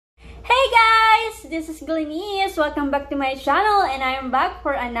this is Glenise. Welcome back to my channel and I am back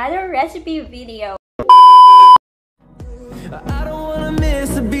for another recipe video. I don't wanna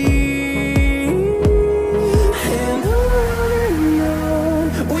miss a beat, and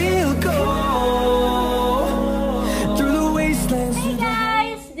on we'll go through the wastelands. Hey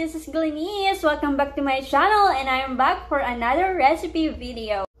guys, this is Glenise. Welcome back to my channel and I am back for another recipe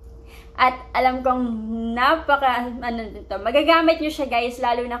video. At alam kong magagamit nyo siya guys,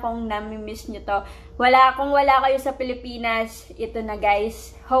 lalo na kung nami-miss nyo to. Kung wala kayo sa Pilipinas, ito na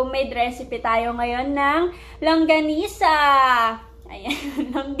guys. Homemade recipe tayo ngayon ng longganisa. Ayan,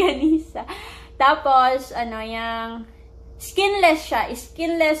 longganisa. Tapos, yung skinless siya.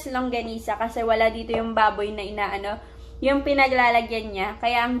 Skinless longganisa kasi wala dito yung baboy na yung pinaglalagyan niya.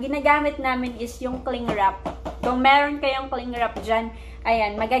 Kaya ang ginagamit namin is yung cling wrap. Kung meron kayong cling wrap dyan,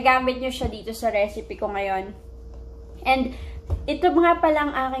 ayan, magagamit nyo siya dito sa recipe ko ngayon. And, ito nga palang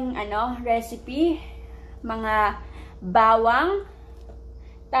aking, recipe. Mga bawang.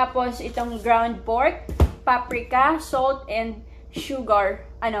 Tapos, itong ground pork, paprika, salt, and sugar.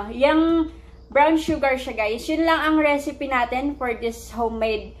 Yung brown sugar siya, guys. Yun lang ang recipe natin for this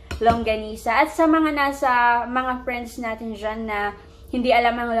homemade longganisa. At sa mga friends natin dyan na hindi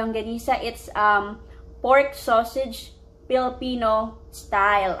alam ang longganisa, it's, pork sausage Filipino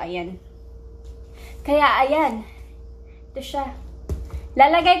style. Ayan. Kaya, ayan. Ito siya.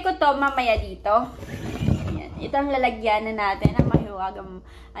 Lalagay ko to mamaya dito. Ayan. Ito ang lalagyan na natin. Ang mahiwagang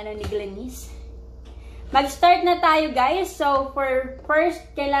ni Glenise. Mag-start na tayo, guys. So,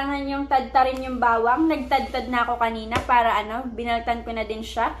 first, kailangan yung tadtarin yung bawang. Nagtadtad na ako kanina para binaltan ko na din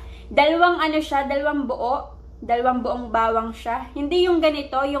siya. Dalawang buo. Dalawang buong bawang siya. Hindi yung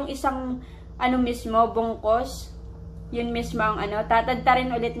ganito, yung isang mismo, bungkos. Yun mismo ang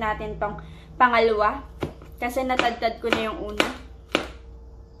tatadtarin ulit natin tong pangalawa. Kasi natadtad ko na yung una.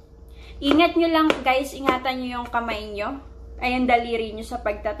 Ingat nyo lang guys, ingatan nyo yung kamay nyo. Ay, yung daliri nyo sa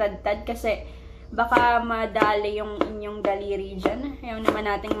pagtatadtad. Kasi baka madali yung inyong daliri dyan. Ayaw naman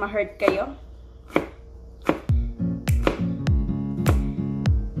nating ma-hurt kayo.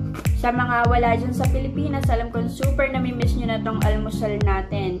 Sa mga wala dyan sa Pilipinas, alam ko super namimiss nyo na tong almusal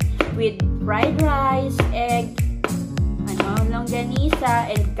natin. With fried rice, egg, longganisa,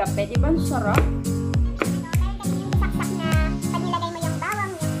 and kape. Diba ang sarap?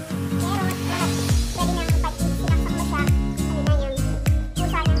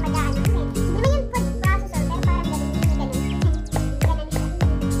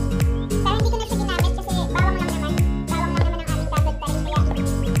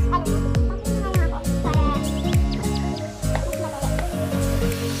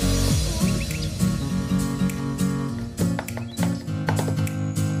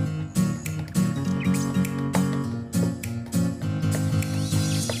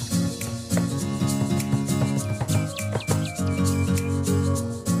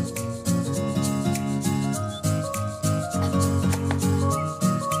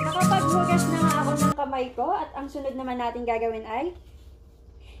 Ko at ang sunod naman natin gagawin ay,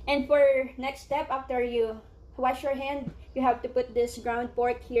 and for next step, after you wash your hand, you have to put this ground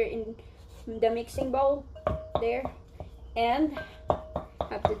pork here in the mixing bowl there, and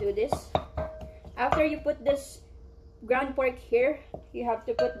have to do this. After you put this ground pork here, you have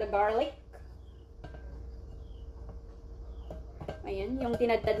to put the garlic. Ayan, yung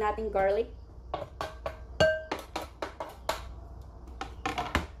tinadtad nating garlic.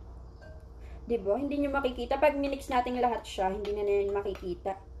 Diba? Hindi nyo makikita. Pag minix natin lahat siya, hindi na yun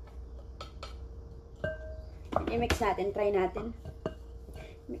makikita. I-mix natin. Try natin.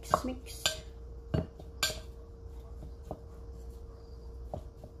 Mix, mix.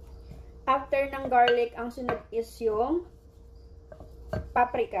 After ng garlic, ang sunod is yung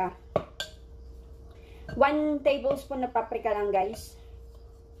paprika. 1 tablespoon na paprika lang, guys.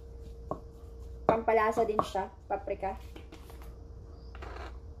 Pampalasa din siya, paprika.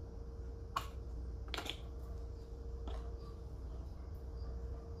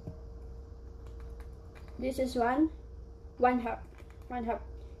 This is one half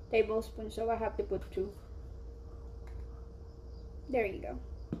tablespoon, so I have to put 2. There you go.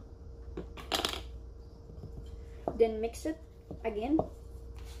 Then mix it again.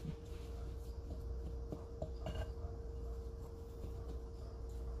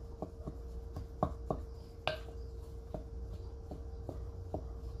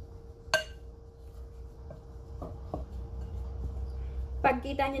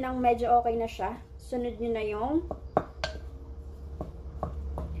 Pagkita nyo nang medyo okay na siya, sunod nyo na yung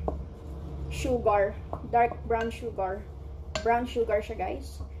sugar, dark brown sugar. Brown sugar siya,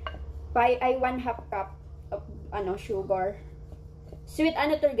 guys. Ay 1/2 cup of sugar. Sweet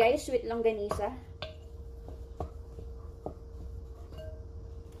to guys, sweet longganisa.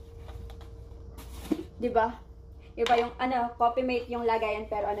 Diba? Iba yung, ano, coffee mate yung lagayan,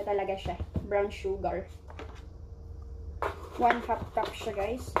 pero ano talaga siya? Brown sugar. 1/2 cup siya,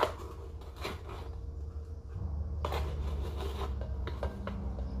 guys.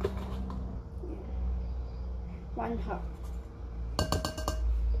 One half.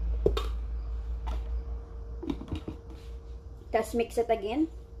 Tapos mix it again.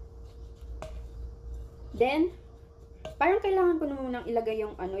 Then, parang kailangan ko na munang ilagay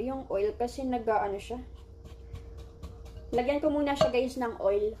yung ano, yung oil kasi nag-ano siya. Lagyan ko muna siya, guys, ng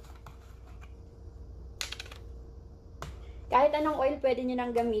oil. Kahit anong oil pwede niyo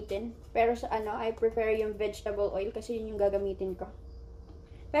nang gamitin. Pero sa ano, I prefer yung vegetable oil kasi yun yung gagamitin ko.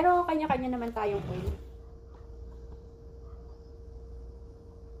 Pero kanya-kanya naman tayong oil.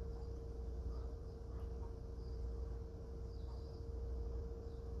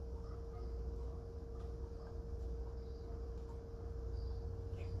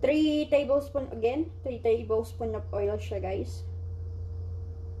 Three tablespoon again. 3 tablespoon of oil siya, guys.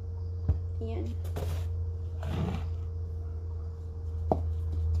 Ayan.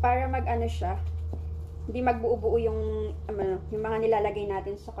 Para mag-ano siya, hindi magbuo-buo yung mga nilalagay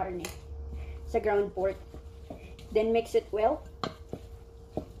natin sa karne, sa ground pork. Then mix it well.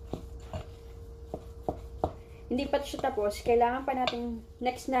 Hindi pa siya tapos, kailangan pa natin,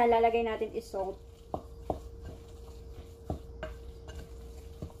 next na lalagay natin is salt.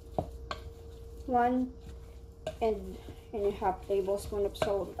 One and a half tablespoon of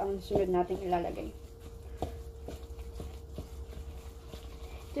salt ang sunod natin ilalagay.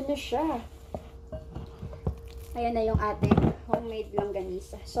 Ito na siya. Ayan na yung ating homemade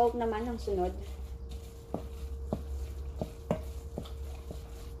longganisa. Salt naman ang sunod.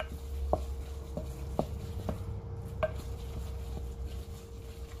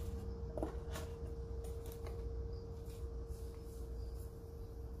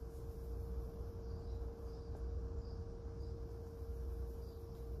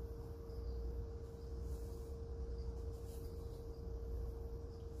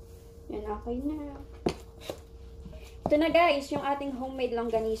 Yan, okay na. Ito na, guys, yung ating homemade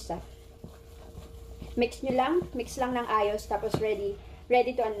longganisa. Mix lang ng ayos, tapos ready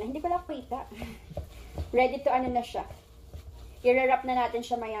to ano na. Hindi pala kita. Ready to ano na siya. I-wrap na natin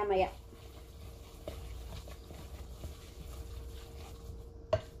siya maya-maya.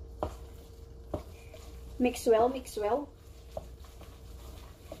 Mix well, mix well.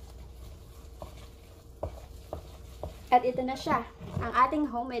 At ito na siya, ang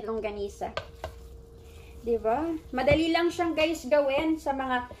ating homemade longganisa. Diba? Madali lang siyang, guys, gawin sa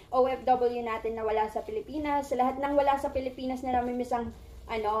mga OFW natin na wala sa Pilipinas. Sa lahat ng wala sa Pilipinas na namimiss ang,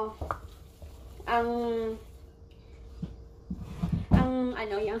 ang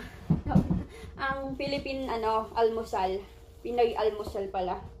Philippine, almusal. Pinoy almusal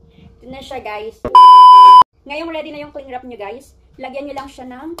pala. Ito na siya, guys. Ngayong ready na yung cling wrap nyo, guys. Lagyan nyo lang siya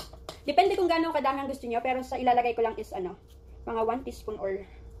ng, depende kung gano'ng kadami ang gusto nyo, pero sa ilalagay ko lang is, mga 1 teaspoon or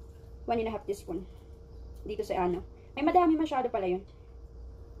 1.5 teaspoon. Dito sa Ay, madami masyado pala yun.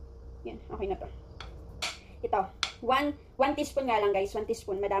 Yan, okay na to. Ito, 1 teaspoon nga lang, guys. 1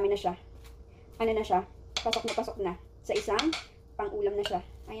 teaspoon, madami na siya. Ano na siya? Pasok na. Sa isang pang-ulam na siya.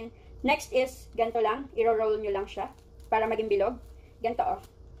 Ayan. Next is, ganito lang. I-roll nyo lang siya para maging bilog. Ganito, oh.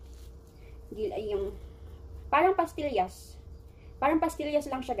 Yung, parang pastillas. Parang pastillas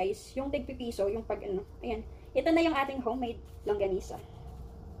lang siya, guys. Yung tig-pipiso, yung pag Ayan. Ito na yung ating homemade longganisa.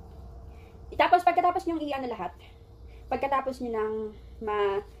 Tapos, pagkatapos nyo lahat, pagkatapos nyo nang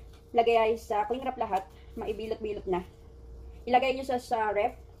malagay sa cling wrap lahat, maibilot-bilot na. Ilagay nyo sa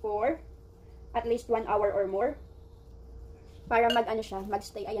ref for at least 1 hour or more. Para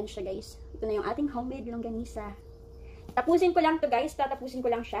mag-stay. Ayan siya, guys. Ito na yung ating homemade longganisa. Tapusin ko lang to, guys. Tatapusin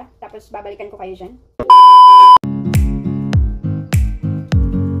ko lang siya. Tapos, babalikan ko kayo dyan.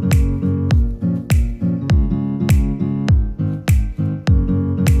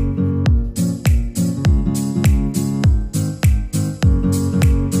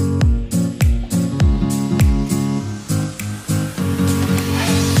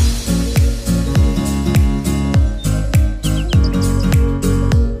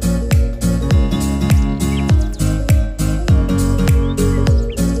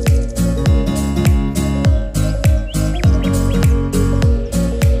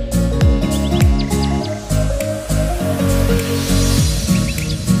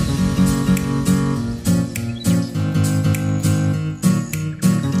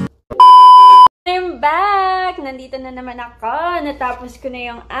 Nandito na naman ako. Natapos ko na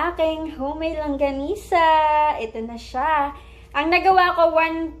yung aking homemade longganisa. Ito na siya. Ang nagawa ko,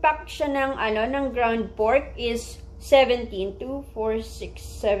 1 pack siya ng, ng ground pork is 17, 2, 4, 6,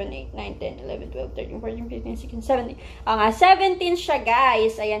 7, 8, 9, 10, 11, 12, 13, 14, 15, 16, 17. O nga, 17 siya,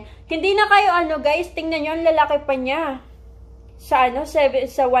 guys. Ayan. Hindi na kayo, guys, tingnan nyo, ang lalaki pa niya. Sa,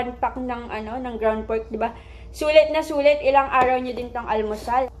 sa 1 pack ng, ng ground pork, diba? Sulit na sulit, ilang araw nyo din tong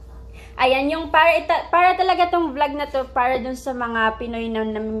almusal. Ayan, yung para talaga tong vlog na to, para dun sa mga Pinoy na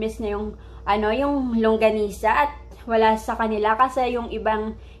namimiss na yung, yung longganisa at wala sa kanila kasi yung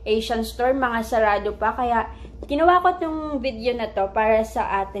ibang Asian store, mga sarado pa. Kaya, ginawa ko tong video na to para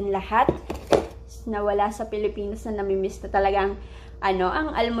sa atin lahat na wala sa Pilipinas na namimiss na talagang, ang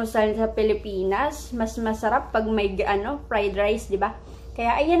almusal sa Pilipinas. Mas masarap pag may, fried rice, di ba?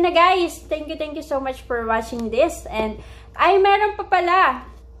 Kaya, ayan na guys. Thank you so much for watching this. And, meron pa pala.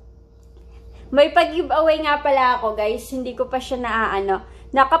 May pag-giveaway nga pala ako, guys. Hindi ko pa siya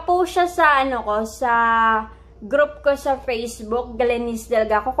nakapost siya sa, sa group ko sa Facebook, Glenise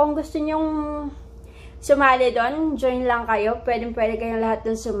ko. Kung gusto nyong sumali doon, join lang kayo. Pwede kayong lahat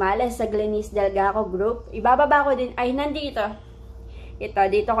doon sumali sa Glenise ko group. Ibababa ko din, nandito.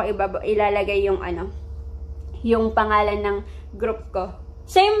 Dito ko ilalagay yung, yung pangalan ng group ko.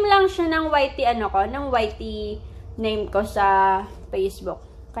 Same lang siya ng YT, ng YT name ko sa Facebook.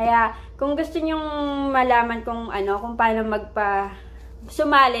 Kaya, kung gusto nyong malaman kung paano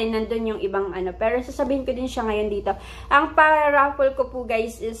sumali, nandun yung ibang Pero sasabihin ko din siya ngayon dito. Ang para-raffle ko po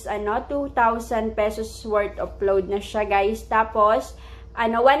guys is 2,000 pesos worth of load na siya guys. Tapos,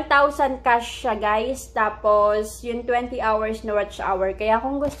 1,000 cash siya guys. Tapos, yung 20 hours na watch hour. Kaya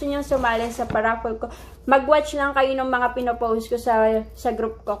kung gusto nyo sumali sa para-raffle ko, mag-watch lang kayo ng mga pinopost ko sa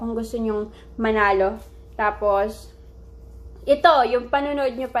group ko kung gusto nyo manalo. Tapos, ito, yung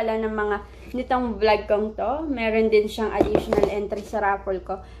panonood nyo pala ng mga nitong vlog kong to, meron din siyang additional entry sa raffle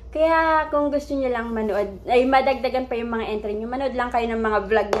ko. Kaya, kung gusto nyo lang manood, madagdagan pa yung mga entry nyo, manood lang kayo ng mga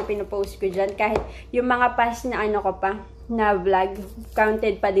vlog na pinopost ko dyan. Kahit yung mga past na ko pa, na vlog,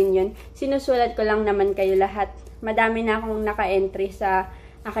 counted pa din yun. Sinusulat ko lang naman kayo lahat. Madami na akong naka-entry sa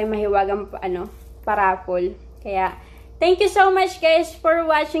aking mahiwagang, paraffle. Kaya, thank you so much guys for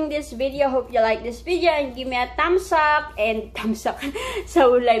watching this video. Hope you like this video and give me a thumbs up and thumbs up sa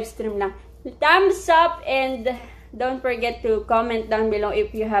live stream lang. Thumbs up and don't forget to comment down below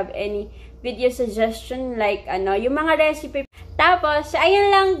if you have any video suggestion like yung mga recipe. Tapos ayun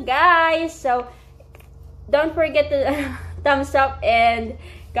lang guys. So don't forget to thumbs up and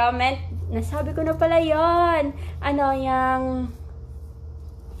comment. Nasabi ko na pala 'yon. Ano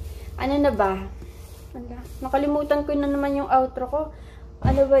na ba? Nakalimutan ko na naman yung outro ko.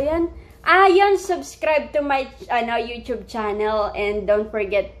 Ano ba yan? Yun, subscribe to my YouTube channel and don't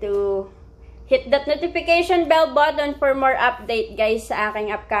forget to hit that notification bell button for more update guys sa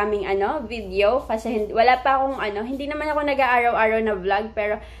aking upcoming video kasi wala pa akong hindi naman ako nag-aaraw-araw na vlog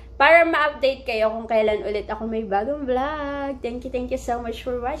pero para ma-update kayo kung kailan ulit ako may bagong vlog. Thank you so much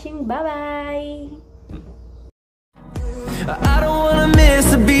for watching. Bye-bye! I don't wanna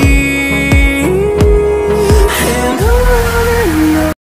miss a beat.